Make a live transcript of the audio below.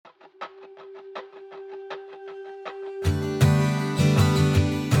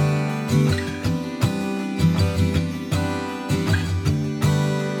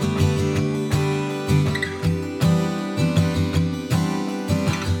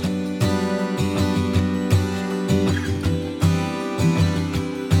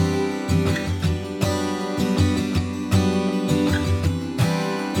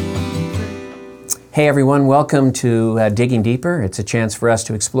Hey everyone, welcome to Digging Deeper. It's a chance for us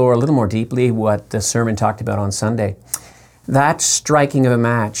to explore a little more deeply what the sermon talked about on Sunday. That striking of a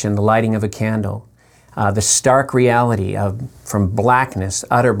match and the lighting of a candle, the stark reality of from blackness,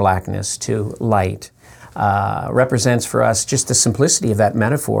 utter blackness, to light, represents for us just the simplicity of that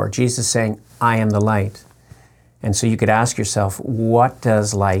metaphor. Jesus saying, I am the light. And so you could ask yourself, what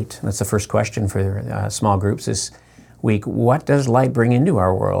does light, that's the first question for small groups this week, what does light bring into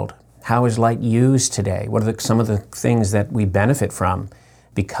our world? How is light used today? What are some of the things that we benefit from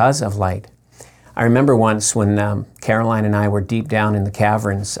because of light? I remember once when Caroline and I were deep down in the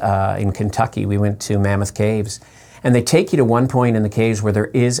caverns in Kentucky. We went to Mammoth Caves, and they take you to one point in the caves where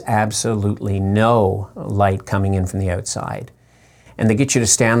there is absolutely no light coming in from the outside. And they get you to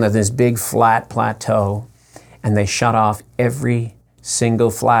stand on this big flat plateau, and they shut off every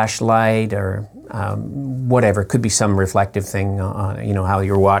single flashlight or whatever. It could be some reflective thing, how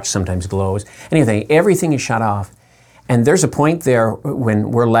your watch sometimes glows. Anything, everything is shut off. And there's a point there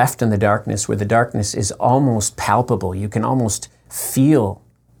when we're left in the darkness where the darkness is almost palpable. You can almost feel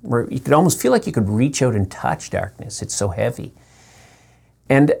like you could reach out and touch darkness. It's so heavy.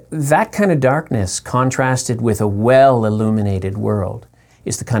 And that kind of darkness contrasted with a well-illuminated world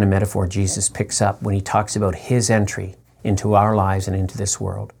is the kind of metaphor Jesus picks up when he talks about his entry into our lives and into this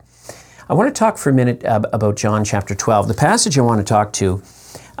world. I want to talk for a minute about John chapter 12. The passage I want to talk to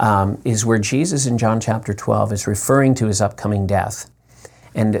is where Jesus in John chapter 12 is referring to his upcoming death.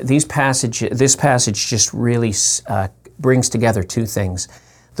 And this passage just really brings together two things,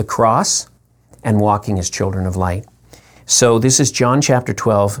 the cross and walking as children of light. So this is John chapter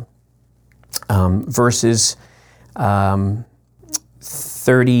 12, verses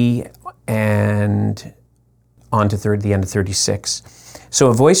 30 and on to the end of 36. So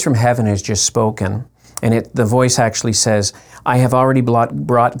a voice from heaven has just spoken, and the voice actually says, I have already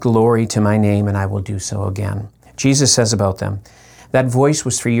brought glory to my name, and I will do so again. Jesus says about them, that voice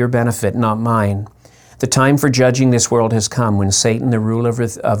was for your benefit, not mine. The time for judging this world has come, when Satan, the ruler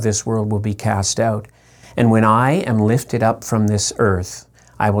of this world, will be cast out. And when I am lifted up from this earth,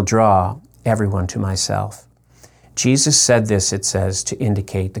 I will draw everyone to myself. Jesus said this, it says, to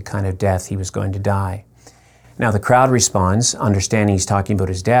indicate the kind of death he was going to die. Now the crowd responds, understanding he's talking about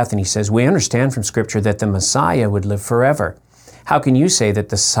his death, and he says, we understand from Scripture that the Messiah would live forever. How can you say that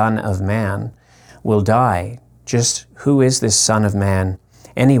the Son of Man will die? Just who is this Son of Man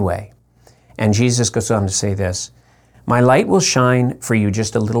anyway? And Jesus goes on to say this, my light will shine for you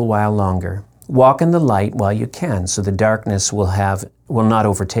just a little while longer. Walk in the light while you can, so the darkness will not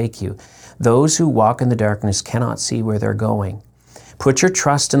overtake you. Those who walk in the darkness cannot see where they're going. Put your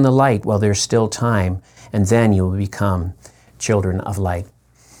trust in the light while there's still time, and then you will become children of light.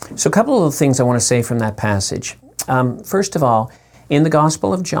 So a couple of things I want to say from that passage. First of all, in the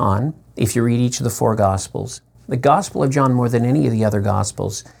Gospel of John, if you read each of the four Gospels, the Gospel of John, more than any of the other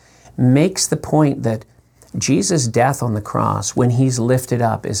Gospels, makes the point that Jesus' death on the cross, when he's lifted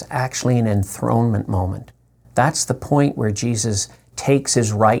up, is actually an enthronement moment. That's the point where Jesus takes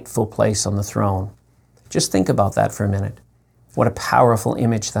his rightful place on the throne. Just think about that for a minute. What a powerful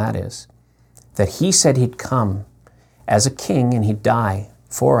image that is. That he said he'd come as a king and he'd die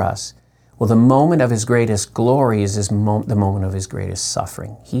for us. Well, the moment of his greatest glory is the moment of his greatest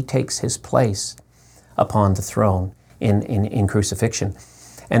suffering. He takes his place upon the throne in crucifixion.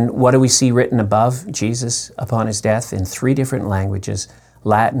 And what do we see written above Jesus upon his death in three different languages,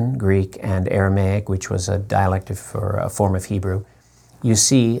 Latin, Greek, and Aramaic, which was a dialect for a form of Hebrew? You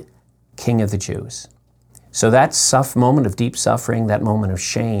see, King of the Jews. So that moment of deep suffering, that moment of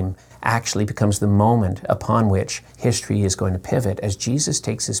shame, actually becomes the moment upon which history is going to pivot as Jesus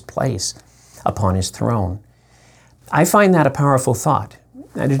takes his place upon his throne. I find that a powerful thought.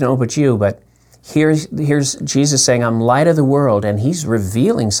 I don't know about you, but here's Jesus saying, I'm light of the world, and he's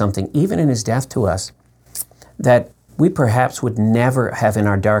revealing something, even in his death to us, that we perhaps would never have in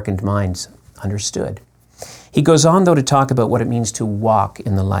our darkened minds understood. He goes on, though, to talk about what it means to walk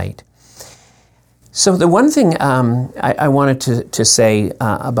in the light. So the one thing I wanted to say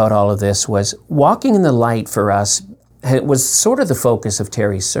about all of this was walking in the light for us was sort of the focus of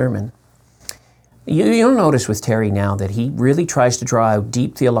Terry's sermon. You'll notice with Terry now that he really tries to draw out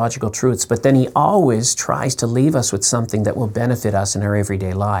deep theological truths, but then he always tries to leave us with something that will benefit us in our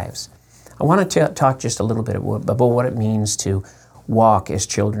everyday lives. I want to talk just a little bit about what it means to walk as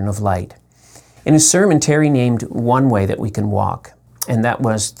children of light. In his sermon, Terry named one way that we can walk, and that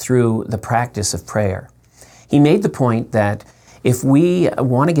was through the practice of prayer. He made the point that if we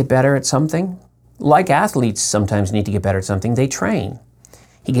want to get better at something, like athletes sometimes need to get better at something, they train.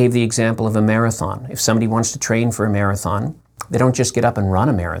 He gave the example of a marathon. If somebody wants to train for a marathon, they don't just get up and run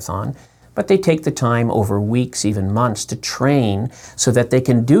a marathon, but they take the time over weeks, even months, to train so that they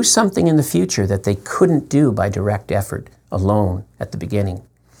can do something in the future that they couldn't do by direct effort alone at the beginning.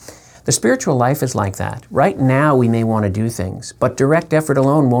 The spiritual life is like that. Right now we may want to do things, but direct effort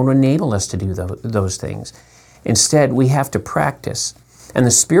alone won't enable us to do those things. Instead, we have to practice. And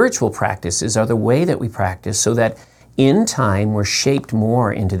the spiritual practices are the way that we practice so that in time we're shaped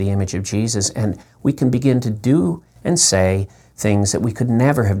more into the image of Jesus, and we can begin to do and say things that we could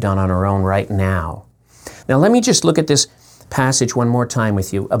never have done on our own right now. Now let me just look at this passage one more time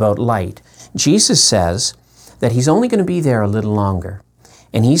with you about light. Jesus says that he's only going to be there a little longer.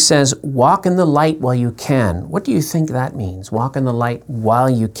 And he says, walk in the light while you can. What do you think that means? Walk in the light while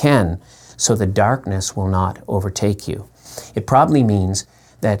you can, so the darkness will not overtake you. It probably means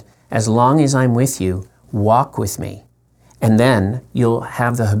that as long as I'm with you, walk with me. And then you'll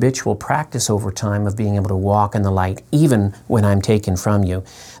have the habitual practice over time of being able to walk in the light, even when I'm taken from you.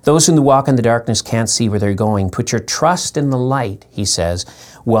 Those who walk in the darkness can't see where they're going. Put your trust in the light, he says,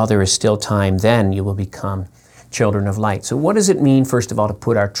 while there is still time. Then you will become children of light. So what does it mean, first of all, to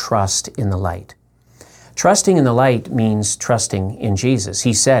put our trust in the light? Trusting in the light means trusting in Jesus.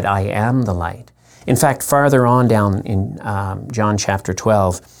 He said, I am the light. In fact, farther on down in John chapter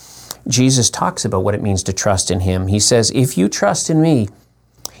 12, Jesus talks about what it means to trust in him. He says, if you trust in me,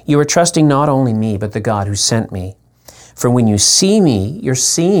 you are trusting not only me, but the God who sent me. For when you see me, you're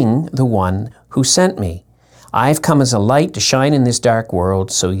seeing the one who sent me. I've come as a light to shine in this dark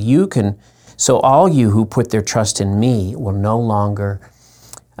world, so all you who put their trust in me will no longer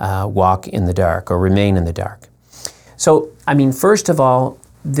walk in the dark or remain in the dark. So, first of all,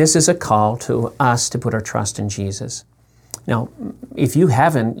 this is a call to us to put our trust in Jesus. Now, if you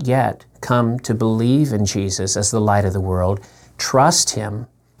haven't yet come to believe in Jesus as the light of the world, trust him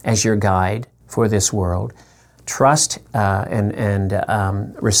as your guide for this world. Trust and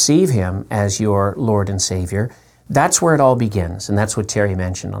receive him as your Lord and Savior. That's where it all begins, and that's what Terry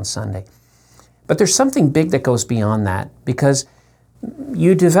mentioned on Sunday. But there's something big that goes beyond that, because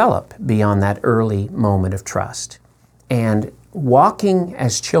you develop beyond that early moment of trust. And walking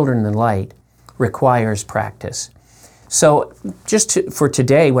as children in the light requires practice. So for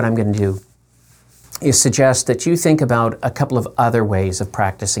today, what I'm going to do is suggest that you think about a couple of other ways of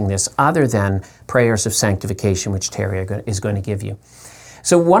practicing this other than prayers of sanctification, which Terry is going to give you.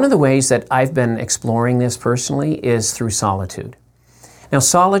 So one of the ways that I've been exploring this personally is through solitude. Now,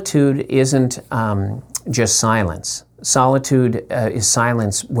 solitude isn't just silence. Solitude is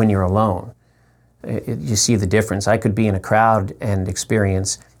silence when you're alone. You see the difference. I could be in a crowd and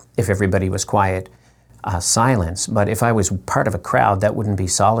experience, if everybody was quiet, silence. But if I was part of a crowd, that wouldn't be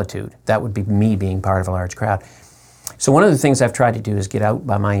solitude. That would be me being part of a large crowd. So one of the things I've tried to do is get out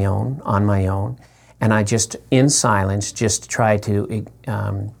on my own, and I just, in silence, just try to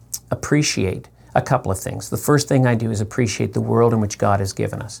appreciate a couple of things. The first thing I do is appreciate the world in which God has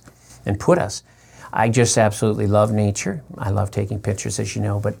given us and put us. I just absolutely love nature. I love taking pictures, as you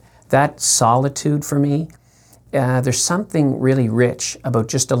know, but that solitude for me, there's something really rich about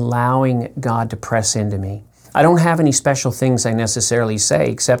just allowing God to press into me. I don't have any special things I necessarily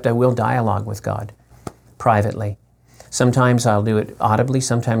say, except I will dialogue with God privately. Sometimes I'll do it audibly,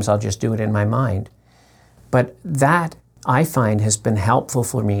 sometimes I'll just do it in my mind. But that, I find, has been helpful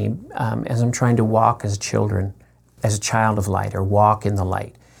for me as I'm trying to walk as a child of light, or walk in the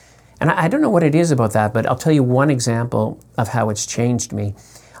light. And I don't know what it is about that, but I'll tell you one example of how it's changed me.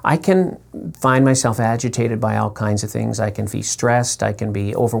 I can find myself agitated by all kinds of things. I can be stressed. I can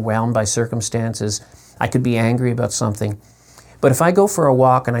be overwhelmed by circumstances. I could be angry about something. But if I go for a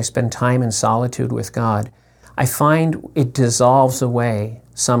walk and I spend time in solitude with God, I find it dissolves away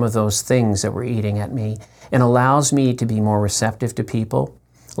some of those things that were eating at me and allows me to be more receptive to people,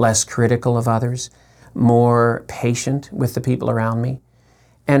 less critical of others, more patient with the people around me.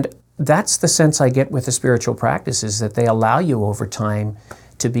 And that's the sense I get with the spiritual practices, that they allow you over time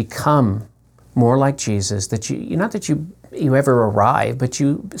to become more like Jesus, that not that you ever arrive, but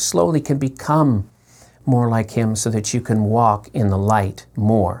you slowly can become more like him so that you can walk in the light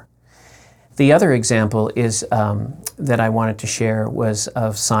more. The other example is that I wanted to share was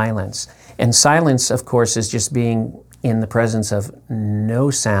of silence. And silence, of course, is just being in the presence of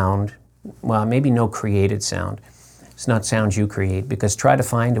no sound, well, maybe no created sound. It's not sound you create, because try to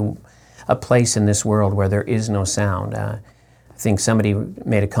find a place in this world where there is no sound. I think somebody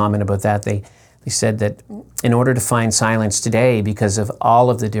made a comment about that. They said that in order to find silence today, because of all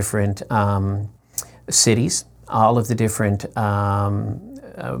of the different cities, all of the different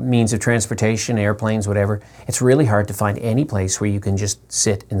means of transportation, airplanes, whatever, it's really hard to find any place where you can just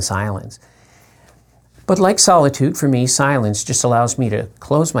sit in silence. But like solitude, for me, silence just allows me to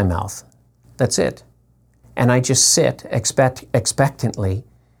close my mouth That's it. And I just sit expectantly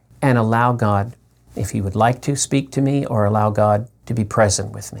and allow God, if He would like to speak to me, or allow God to be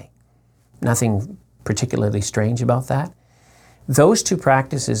present with me. Nothing particularly strange about that. Those two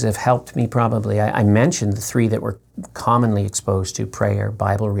practices have helped me probably. I mentioned the three that we're commonly exposed to: prayer,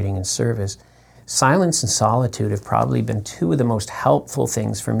 Bible reading, and service. Silence and solitude have probably been two of the most helpful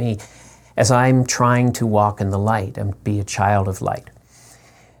things for me as I'm trying to walk in the light and be a child of light.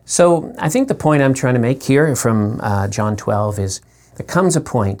 So I think the point I'm trying to make here from John 12 is there comes a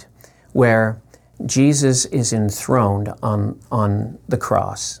point where Jesus is enthroned on the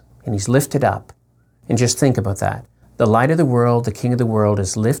cross, and He's lifted up. And just think about that. The light of the world, the King of the world,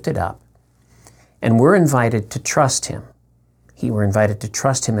 is lifted up, and we're invited to trust Him. We're invited to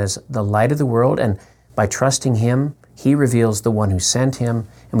trust Him as the light of the world, and by trusting Him, He reveals the one who sent Him,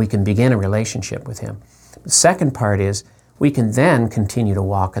 and we can begin a relationship with Him. The second part is we can then continue to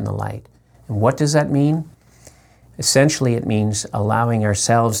walk in the light. And what does that mean? Essentially, it means allowing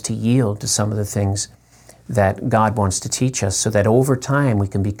ourselves to yield to some of the things that God wants to teach us, so that over time we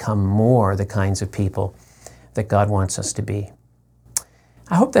can become more the kinds of people that God wants us to be.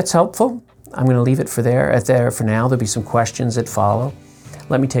 I hope that's helpful. I'm going to leave it there for now. There'll be some questions that follow.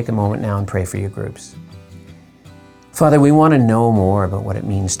 Let me take a moment now and pray for your groups. Father, we want to know more about what it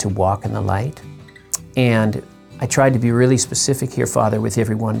means to walk in the light. And I tried to be really specific here, Father, with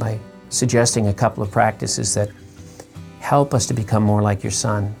everyone by suggesting a couple of practices that help us to become more like your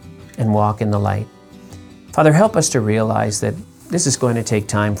Son and walk in the light. Father, help us to realize that this is going to take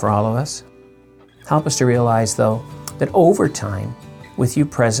time for all of us. Help us to realize, though, that over time, with you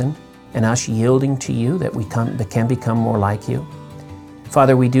present and us yielding to you, that can become more like you.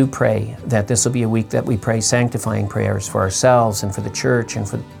 Father, we do pray that this will be a week that we pray sanctifying prayers for ourselves and for the church and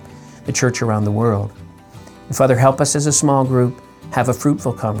for the church around the world. And Father, help us as a small group have a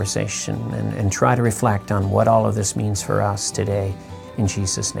fruitful conversation and try to reflect on what all of this means for us today. In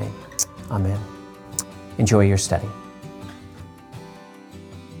Jesus' name, amen. Enjoy your study.